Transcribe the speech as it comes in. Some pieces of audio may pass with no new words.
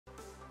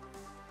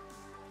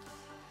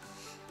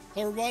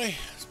Hello everybody,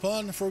 it's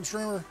Pun, Frog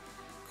Streamer.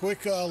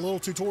 Quick little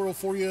tutorial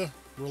for you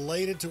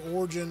related to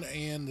Origin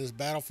and this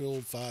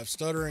Battlefield 5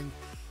 stuttering.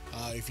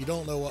 If you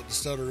don't know what the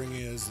stuttering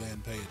is,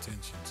 then pay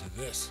attention to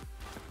this.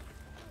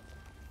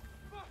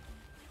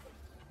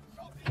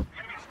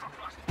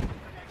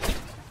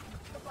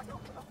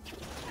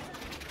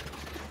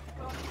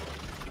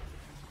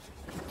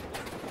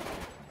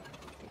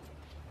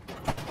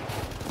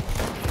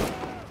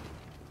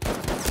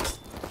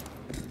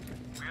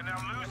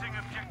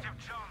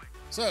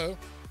 So,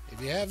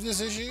 if you have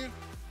this issue,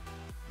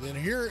 then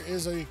here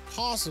is a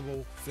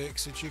possible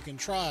fix that you can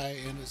try,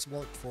 and it's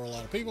worked for a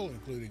lot of people,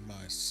 including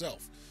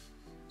myself.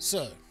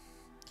 So,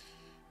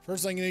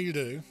 first thing you need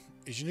to do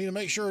is you need to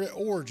make sure that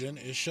Origin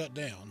is shut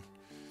down.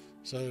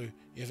 So,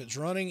 if it's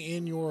running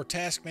in your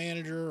task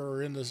manager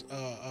or in this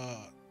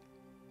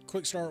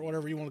quick start,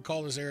 whatever you want to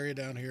call this area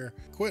down here,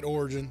 quit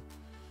Origin,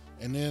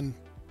 and then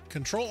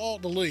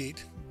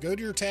Control-Alt-Delete, go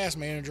to your task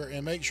manager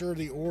and make sure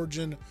the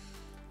Origin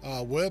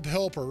web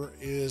helper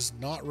is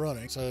not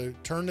running. So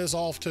turn this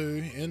off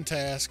too in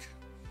task,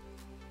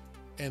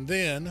 and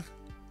then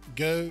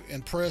go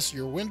and press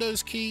your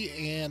Windows key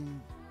and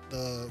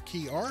the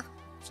key R,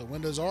 so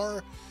Windows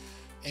R,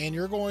 and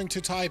you're going to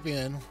type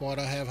in what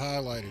I have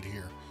highlighted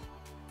here: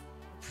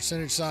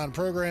 %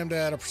 program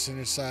data,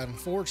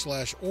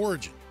 % /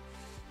 origin.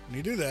 When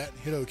you do that,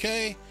 hit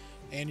OK,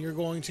 and you're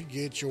going to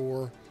get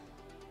your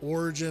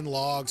Origin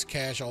logs,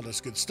 cache, all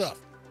this good stuff.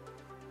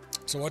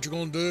 So what you're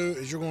going to do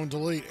is you're going to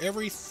delete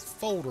every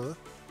folder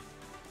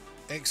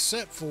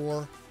except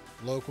for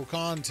local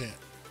content.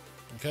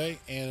 Okay,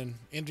 and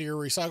into your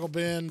recycle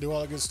bin, do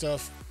all that good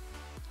stuff.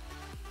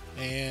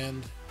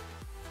 And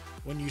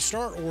when you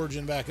start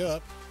Origin back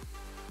up,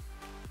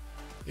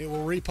 it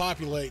will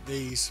repopulate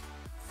these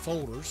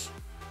folders,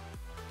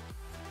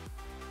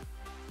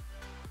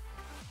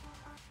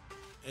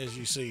 as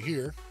you see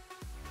here.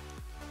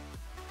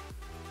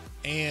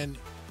 And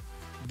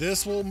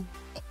this will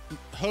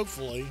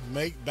hopefully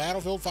make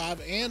Battlefield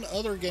 5 and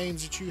other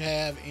games that you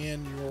have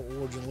in your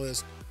Origin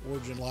list,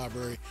 Origin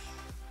library,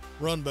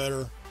 run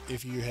better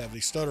if you have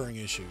these stuttering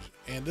issues.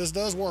 And this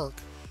does work.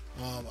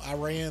 I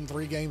ran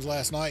 3 games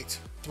last night,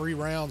 3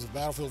 rounds of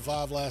Battlefield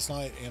 5 last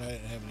night, and I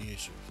didn't have any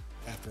issues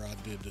after I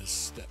did this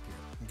step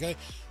here. Okay,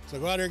 so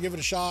go out there, give it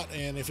a shot,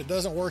 and if it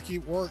doesn't work,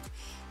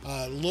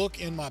 look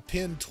in my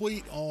pinned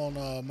tweet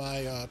on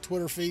my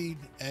Twitter feed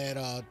at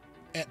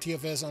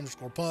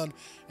 @TFS_pun,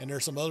 and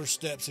there's some other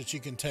steps that you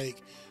can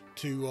take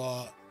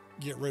to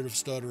get rid of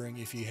stuttering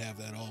if you have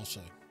that also.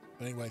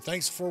 But anyway,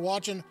 thanks for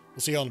watching. We'll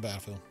see you on the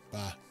battlefield.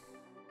 Bye.